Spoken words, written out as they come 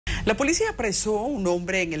La policía apresó a un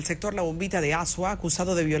hombre en el sector La Bombita de Azua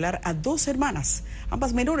acusado de violar a 2 hermanas,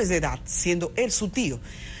 ambas menores de edad, siendo él su tío.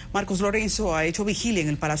 Marcos Lorenzo ha hecho vigilia en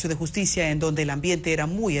el Palacio de Justicia, en donde el ambiente era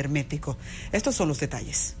muy hermético. Estos son los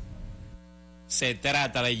detalles. Se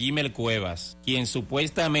trata de Jimel Cuevas, quien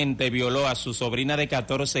supuestamente violó a su sobrina de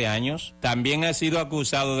 14 años. También ha sido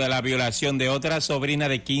acusado de la violación de otra sobrina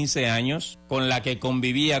de 15 años, con la que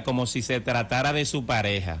convivía como si se tratara de su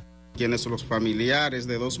pareja. Quienes los familiares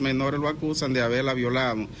de 2 menores lo acusan de haberla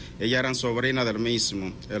violado. Ellas eran sobrinas del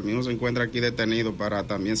mismo. El mismo se encuentra aquí detenido para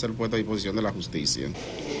también ser puesto a disposición de la justicia.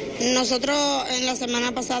 Nosotros en la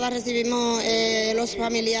semana pasada recibimos los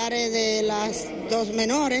familiares de las 2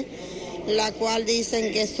 menores, la cual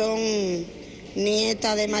dicen que son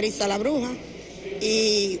nietas de Marisa la Bruja,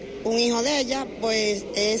 y un hijo de ella pues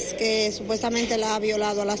es que supuestamente la ha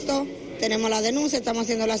violado a las 2. Tenemos la denuncia, estamos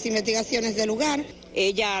haciendo las investigaciones del lugar.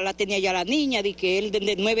 Ella la tenía ya la niña, de que él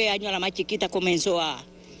desde 9 años, la más chiquita, comenzó a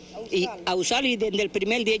usar, y desde el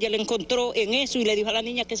primer día ella le encontró en eso y le dijo a la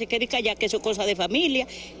niña que se quede callada, que eso es cosa de familia,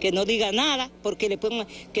 que no diga nada, porque le pongan,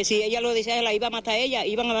 que si ella lo decía, la iba a matar a ella,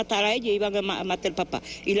 iban a matar a ella y iban a matar al papá.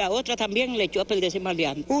 Y la otra también le echó a perderse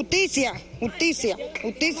maleando. Justicia, justicia,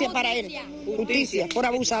 justicia para él, justicia por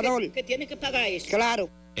abusador. Que tiene que pagar eso. Claro.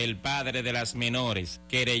 El padre de las menores,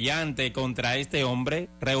 querellante contra este hombre,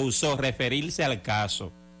 rehusó referirse al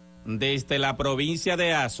caso. Desde la provincia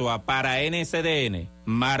de Azua para NCDN,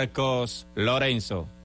 Marcos Lorenzo.